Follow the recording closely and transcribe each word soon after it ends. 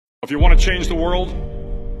If you want to change the world,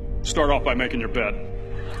 start off by making your bed.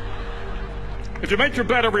 If you make your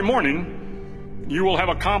bed every morning, you will have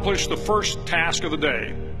accomplished the first task of the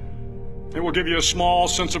day. It will give you a small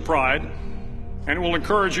sense of pride, and it will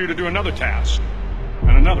encourage you to do another task,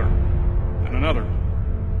 and another, and another.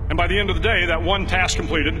 And by the end of the day, that one task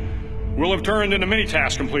completed will have turned into many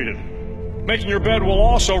tasks completed. Making your bed will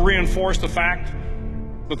also reinforce the fact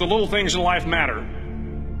that the little things in life matter.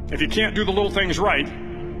 If you can't do the little things right,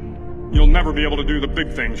 you'll never be able to do the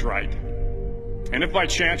big things right. And if by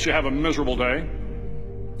chance you have a miserable day,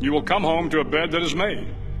 you will come home to a bed that is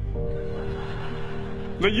made,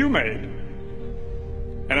 that you made.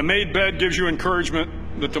 And a made bed gives you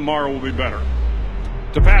encouragement that tomorrow will be better.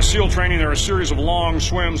 To pass SEAL training, there are a series of long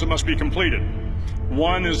swims that must be completed.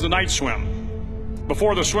 One is the night swim.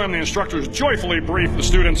 Before the swim, the instructors joyfully brief the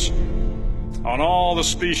students on all the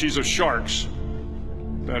species of sharks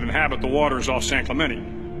that inhabit the waters off San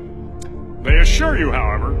Clemente. They assure you,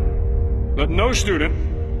 however, that no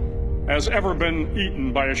student has ever been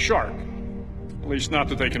eaten by a shark, at least not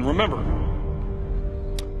that they can remember.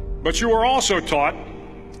 But you are also taught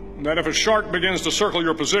that if a shark begins to circle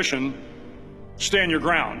your position, stand your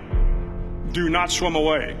ground. Do not swim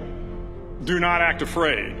away. Do not act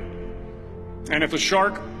afraid. And if the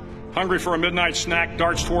shark, hungry for a midnight snack,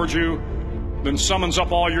 darts towards you, then summons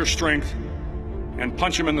up all your strength and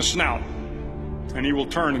punch him in the snout, and he will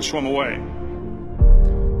turn and swim away.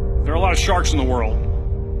 There are a lot of sharks in the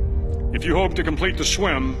world. If you hope to complete the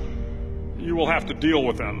swim, you will have to deal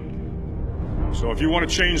with them. So if you want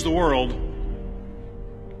to change the world,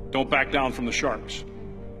 don't back down from the sharks.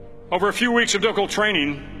 Over a few weeks of difficult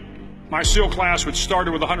training, my SEAL class, which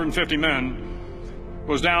started with 150 men,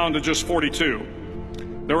 was down to just 42.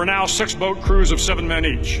 There were now 6 boat crews of 7 men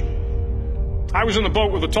each. I was in the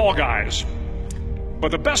boat with the tall guys,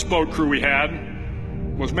 but the best boat crew we had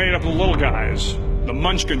was made up of the little guys, the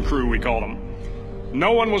Munchkin crew, we called them.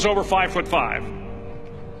 No one was over 5'5".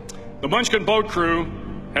 The Munchkin boat crew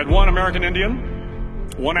had 1 American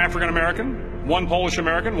Indian, 1 African American, 1 Polish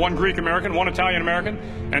American, 1 Greek American, 1 Italian American,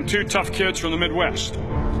 and 2 tough kids from the Midwest.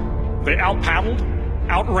 They out-paddled,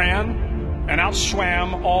 outran, and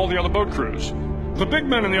outswam all the other boat crews. The big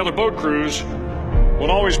men in the other boat crews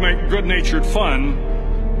would always make good-natured fun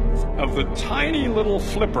of the tiny little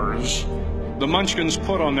flippers the Munchkins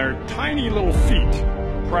put on their tiny little feet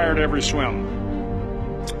prior to every swim.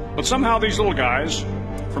 But somehow these little guys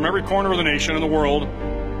from every corner of the nation and the world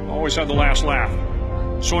always had the last laugh,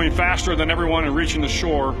 swimming faster than everyone and reaching the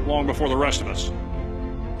shore long before the rest of us.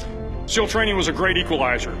 SEAL training was a great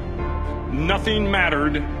equalizer. Nothing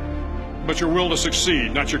mattered but your will to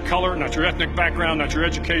succeed, not your color, not your ethnic background, not your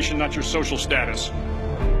education, not your social status.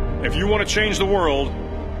 If you want to change the world,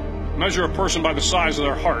 measure a person by the size of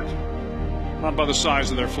their heart, not by the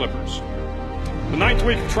size of their flippers. The 9th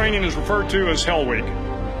week of training is referred to as Hell Week.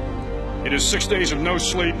 It is 6 days of no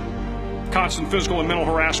sleep, constant physical and mental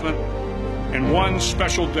harassment, and 1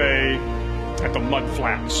 special day at the Mud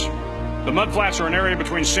Flats. The Mud Flats are an area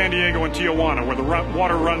between San Diego and Tijuana where the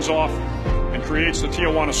water runs off and creates the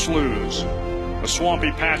Tijuana Sloughs, a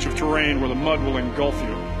swampy patch of terrain where the mud will engulf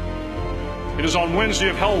you. It is on Wednesday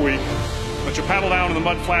of Hell Week that you paddle down to the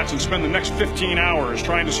Mud Flats and spend the next 15 hours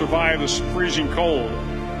trying to survive this freezing cold,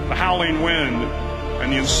 the howling wind,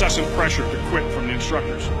 and the incessant pressure to quit from the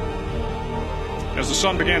instructors. As the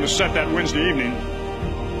sun began to set that Wednesday evening,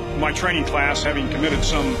 my training class, having committed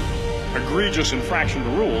some egregious infraction to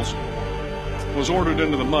rules, was ordered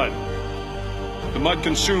into the mud. The mud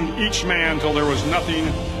consumed each man till there was nothing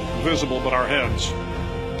visible but our heads.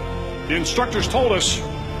 The instructors told us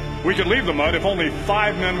we could leave the mud if only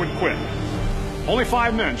 5 men would quit. Only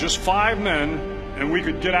 5 men, just 5 men, and we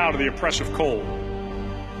could get out of the oppressive cold.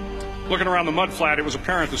 Looking around the mud flat, it was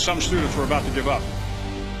apparent that some students were about to give up.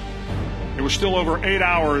 It was still over 8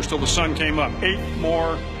 hours till the sun came up. 8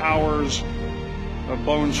 more hours of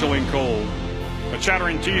bone-chilling cold. The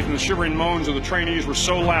chattering teeth and the shivering moans of the trainees were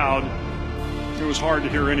so loud, it was hard to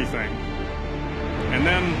hear anything. And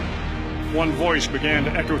then one voice began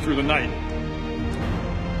to echo through the night.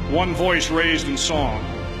 One voice raised in song.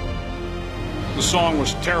 The song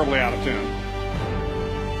was terribly out of tune,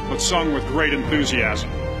 but sung with great enthusiasm.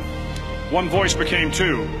 One voice became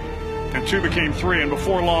 2, and 2 became 3, and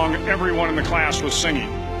before long, everyone in the class was singing.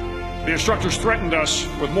 The instructors threatened us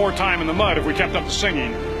with more time in the mud if we kept up the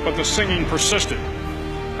singing, but the singing persisted,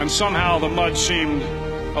 and somehow the mud seemed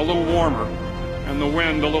a little warmer, and the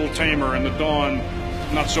wind a little tamer, and the dawn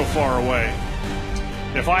not so far away.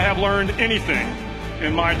 If I have learned anything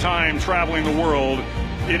in my time traveling the world,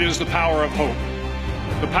 it is the power of hope,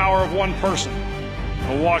 the power of one person,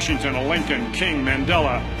 a Washington, a Lincoln, King,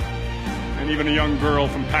 Mandela, and even a young girl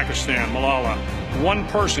from Pakistan, Malala. One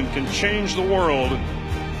person can change the world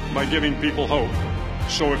by giving people hope.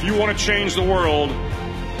 So if you want to change the world,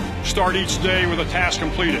 start each day with a task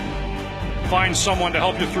completed. Find someone to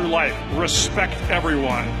help you through life. Respect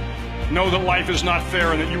everyone. Know that life is not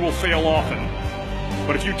fair and that you will fail often.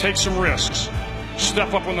 But if you take some risks,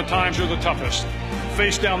 step up when the times are the toughest,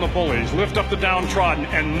 face down the bullies, lift up the downtrodden,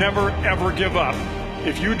 and never ever give up.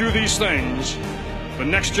 If you do these things, the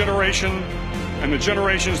next generation and the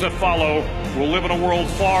generations that follow will live in a world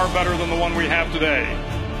far better than the one we have today.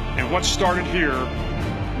 And what started here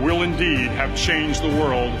will indeed have changed the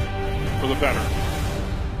world for the better.